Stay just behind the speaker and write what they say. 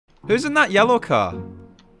Who's in that yellow car?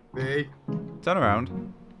 Me. Turn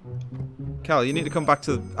around. Cal, you need to come back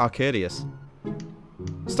to Arcadius.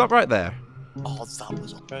 Stop right there. Oh, that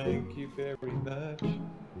was on. Thank you very much.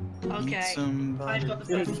 Okay. I've got the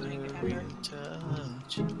first thing.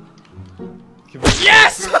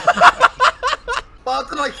 Yes! How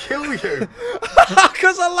did I kill you?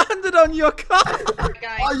 Because I landed on your car.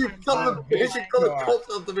 Oh, you son of a bitch! You got a cops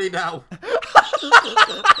onto me now.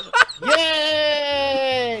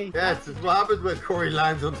 Yay! Yes, it's what happens when Corey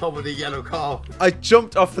lands on top of the yellow car. I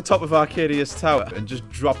jumped off the top of Arcadius Tower and just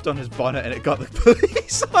dropped on his bonnet and it got the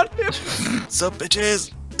police on him. What's up,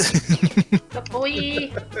 bitches? The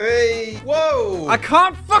boy. Hey! Whoa! I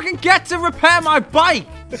can't fucking get to repair my bike!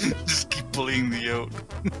 Just keep bullying the yoke.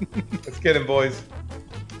 Let's get him, boys.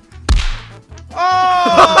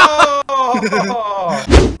 Oh!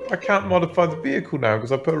 I can't modify the vehicle now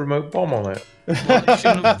because I put a remote bomb on it.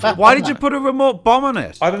 Why did you put a remote bomb on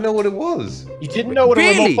it? I don't know what it was. You didn't know what a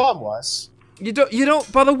Really? remote bomb was? You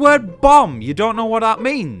don't by the word bomb, you don't know what that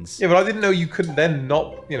means. Yeah, but I didn't know you could then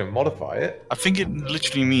not, modify it. I think it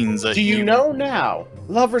literally means that Do you know now?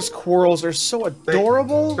 Lovers' quarrels are so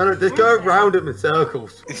adorable. No, just go around them in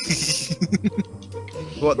circles.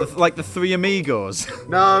 What, like the Three Amigos?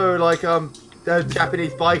 No, like those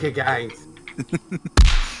Japanese biker gangs.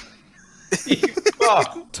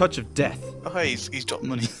 Fuck. Touch of death. Oh, hey, he's dropped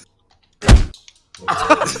money.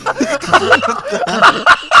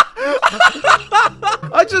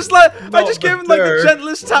 I just gave him like the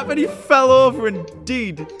gentlest tap and he fell over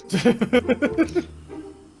indeed.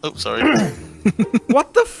 Oh, sorry.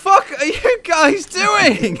 What the fuck are you guys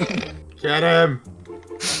doing? Get him.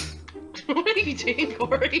 What are you doing,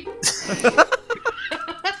 Corey?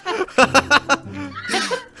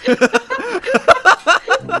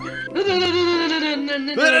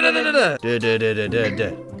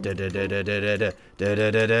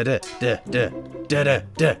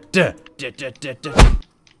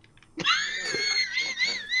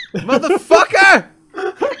 Motherfucker!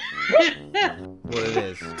 What it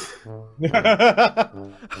is.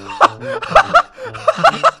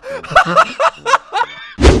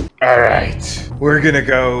 Alright. We're gonna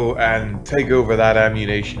go and take over that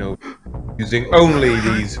ammunition using only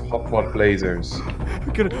these hot rod blazers.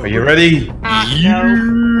 Are you ready?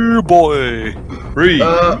 Yeah, boy. 3,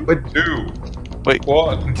 but 2, Wait.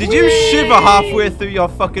 1. Did you shiver halfway through your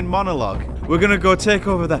fucking monologue? We're gonna go take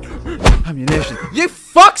over that ammunition. You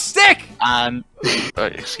fuck stick! And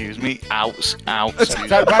excuse me. Out. Excuse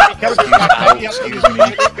me.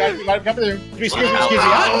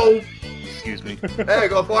 Excuse me. There you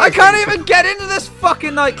go. I can't even get into this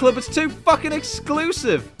fucking nightclub. It's too fucking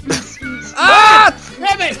exclusive. Ah!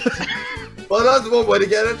 Damn it! Well, that's one way to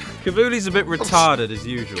get it. Kabooli's a bit retarded as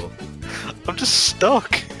usual. I'm just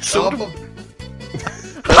stuck. So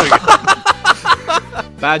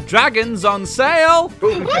Bad dragons on sale.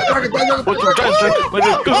 Wait, am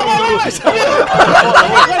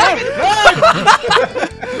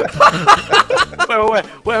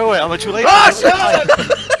I too late?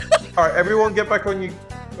 Alright, everyone get back on your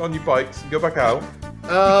bikes and go back out.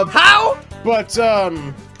 How? But,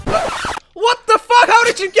 What the fuck? How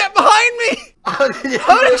did you get behind me? How did you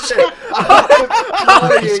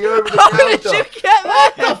get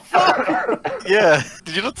there? Yeah.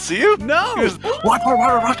 Did you not see him? No. He was, what?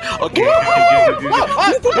 Okay.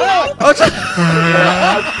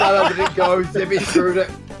 How did it go? Zippy screwed it.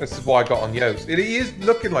 This is why I got on Yoast. He is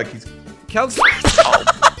looking like he's... Kel's.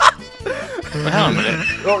 Hang on a minute.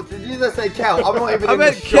 Oh, did you just say Cal? I'm not even I in the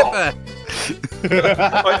meant shop. Kipper.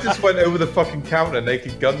 I just went over the fucking counter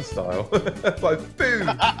naked gun style. Like, boom!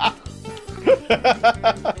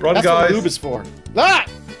 Run, that's guys! what lube is for. Ah!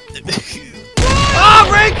 Oh,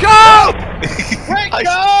 Rico!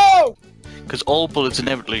 Rico! Because all bullets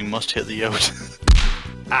inevitably must hit the yoke.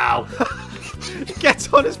 Ow. He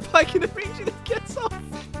gets on his bike and immediately gets off.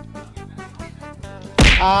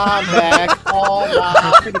 I'm back. Oh,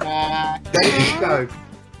 I'm back. There you go.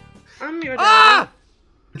 I'm your dad. Ah!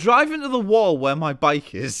 Drive into the wall where my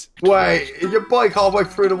bike is. Wait, is your bike halfway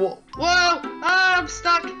through the wall? Whoa! I'm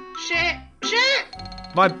stuck. Shit! Shit!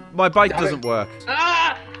 My bike doesn't work.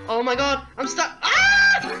 Ah! Oh my god! I'm stuck.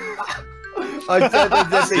 Ah! I said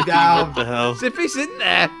the Zippy down. What the hell? Zippy's in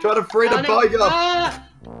there. Trying to free the Darn it. bike up. Ah!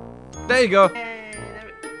 There you go.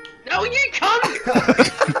 No, you can't!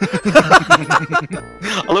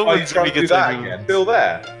 I love Oh, when you Zippy can't do gets that angry. again. Still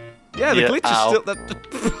there. Yeah, the Yeah, glitch ow. is still...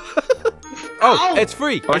 Oh, Ow. it's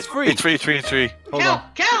free. It's free. It's free. Hold Cal! on.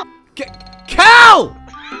 Cal! Cal!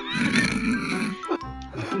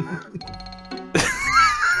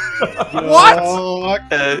 What?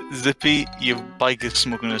 Zippy, your bike is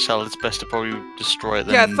smuggling a cell. It's best to probably destroy it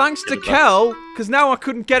then. Yeah, thanks to Kel, because now I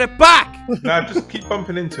couldn't get it back. Now just keep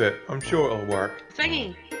bumping into it. I'm sure it'll work.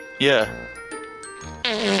 Thingy. Yeah.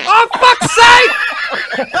 Oh, fuck's sake!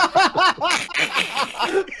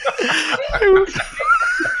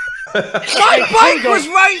 My bike was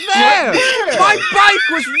right there! My bike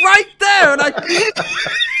was right there, and I...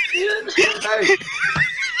 Hey,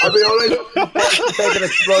 I'll be honest, take an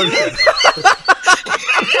explosion.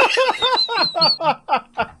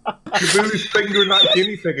 Kaboo's fingering that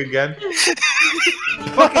guinea pig again.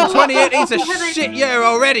 Fucking 2018's a shit year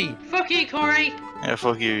already! Fuck you, Corey. Yeah,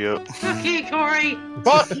 fuck you, yo. Fuck you, Corey.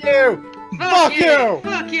 Fuck you! Fuck you!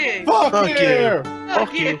 Fuck you! Fuck Fuck you!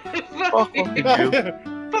 Fuck you! Fuck you! you.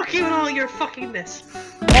 Fuck you and all your fuckingness.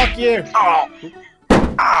 Fuck you! Ow!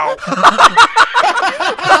 Ow!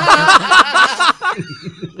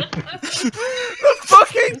 The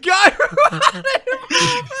fucking guy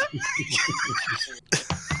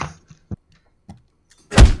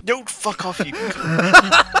Yo, fuck off, you.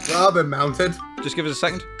 I've been mounted. Just give us a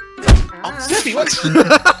second. Zippy, what?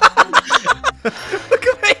 Look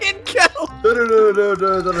at me and Kel!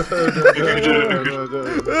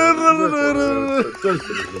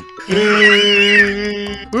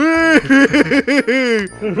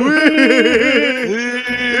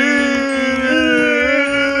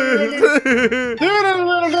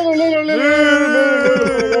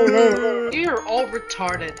 You're all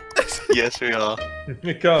retarded. Yes, we are.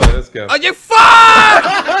 Come on, let's go. Are you fuck?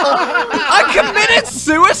 I committed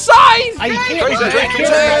suicide!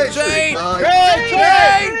 Jane!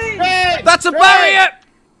 That's a barrier!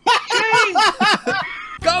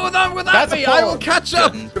 Go on without That's a me, I will pole. catch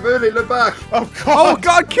up! Kabooly, look back. Oh Oh god!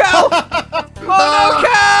 god, Kel! Oh no,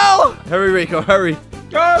 Kel! Hurry, Rico, hurry.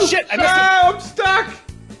 Oh, Shit, I missed it. I'm stuck!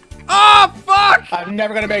 Oh, fuck! I'm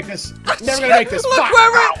never gonna make this. Never gonna make this. Look Fuck.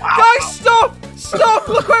 where Guys, stop! Stop!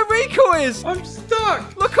 Look where Rico is! I'm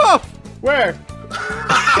stuck! Look up! Where?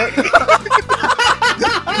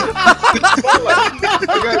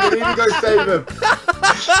 Okay, we need to go save him.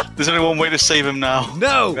 There's only one way to save him now.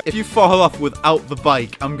 No! If you fall off without the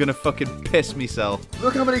bike, I'm gonna fucking piss myself.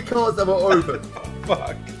 Look how many cars that were open.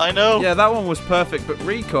 Fuck. I know. Yeah, that one was perfect, but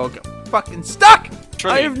Rico got fucking stuck!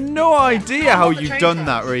 Train. I have no idea how on the you've train done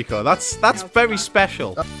tracks. that, Rico. That's very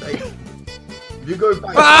special. That's safe. If you go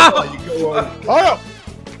back, Ah! you go on. Oh no!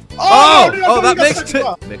 Oh! no, Oh, no, that we got makes second it.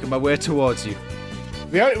 class. Making my way towards you.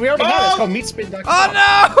 We already had it. It's called meatspin.com. Oh no!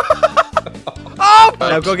 Oh!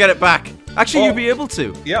 Now go get it back. Actually, you'll be able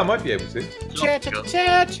to. Yeah, I might be able to.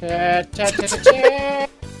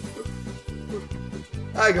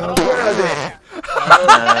 Hang on, where are they?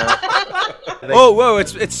 Oh, whoa!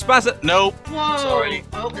 It's spaz. Nope. Whoa! Sorry.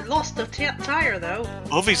 Oh, it lost the tire though.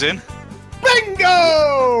 Huffy's in.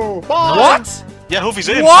 Bingo! Bye. What? Yeah, Huffy's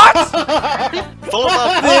in. What? Follow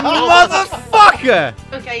that. The motherfucker!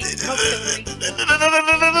 Okay, come kill me.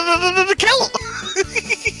 Kill.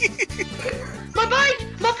 My bike!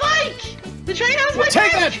 My bike! The train has my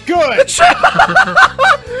Take bike! that. Good.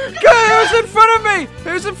 Good, who's in front of me?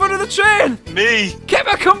 Who's in front of the train? Me.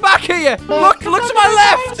 Kipper, come back here! Look to my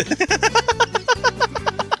left!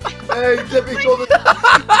 Hey, Zippy, call the...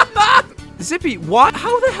 Zippy, what?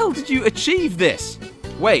 How the hell did you achieve this?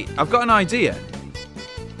 Wait, I've got an idea.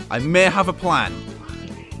 I may have a plan.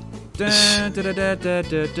 Da, da, da, da, da,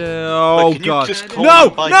 da, da. Oh Wait, can you god. just call No,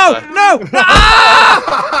 the bike no, back? no!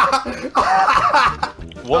 Ah!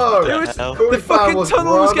 What Oh, the It was- hell? The fucking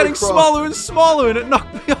tunnel was getting smaller and smaller and it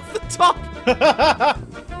knocked me off the top.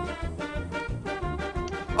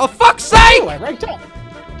 Oh fuck's sake! Oh, I ranked up.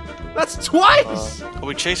 That's twice! Are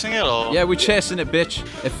we chasing it or? Yeah, we're chasing it, bitch.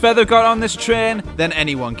 If Feather got on this train, then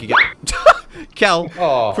anyone could get... Kel,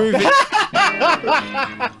 Oh. prove it.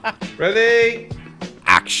 Ready?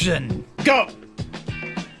 Action! Go.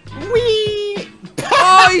 Wee.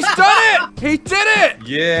 Oh, he's done it! He did it!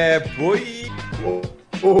 Yeah, boy.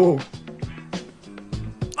 Oh, Oh!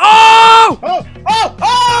 Oh! Oh!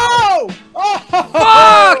 Oh! Oh!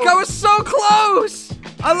 Fuck! I was so close!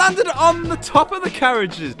 I landed on the top of the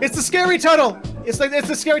carriages. It's the scary tunnel. It's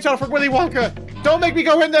the scary tunnel from Willy Wonka. Don't make me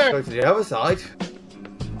go in there. go to the other side.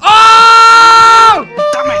 Oh!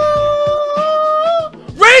 Damn it!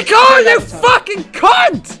 Rico, you fucking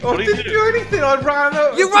cunt! I didn't do anything. I ran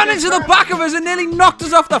out. You ran into the back of us and nearly knocked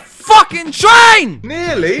us off the fucking train!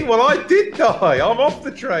 Nearly? Well, I did die. I'm off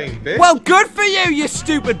the train, bitch. Well, good for you, you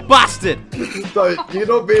stupid bastard! So, you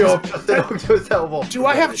not be off, just knock yourself off. Do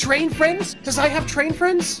I have train friends? Does I have train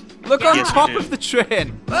friends? Look on Yes, you top do. of the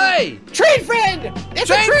train. Hey! Train friend! It's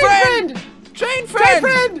Train a train friend! friend! Train Train friend!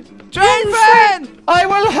 friend! Train fan! I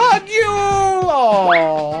will hug you!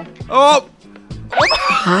 Aww. Oh!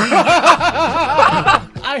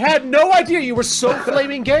 I had no idea you were so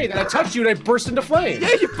flaming gay that I touched you and I burst into flames.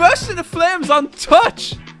 Yeah, you burst into flames on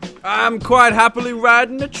touch. I'm quite happily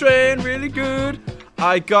riding the train, really good.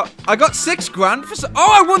 I got $6 for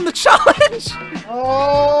oh, I won the challenge!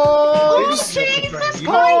 Oh, Jesus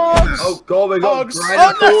Christ! Oh god, we got Hugs.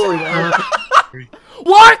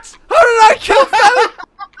 What? How did I kill Felix?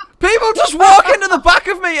 People just walk into the back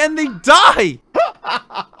of me and they die.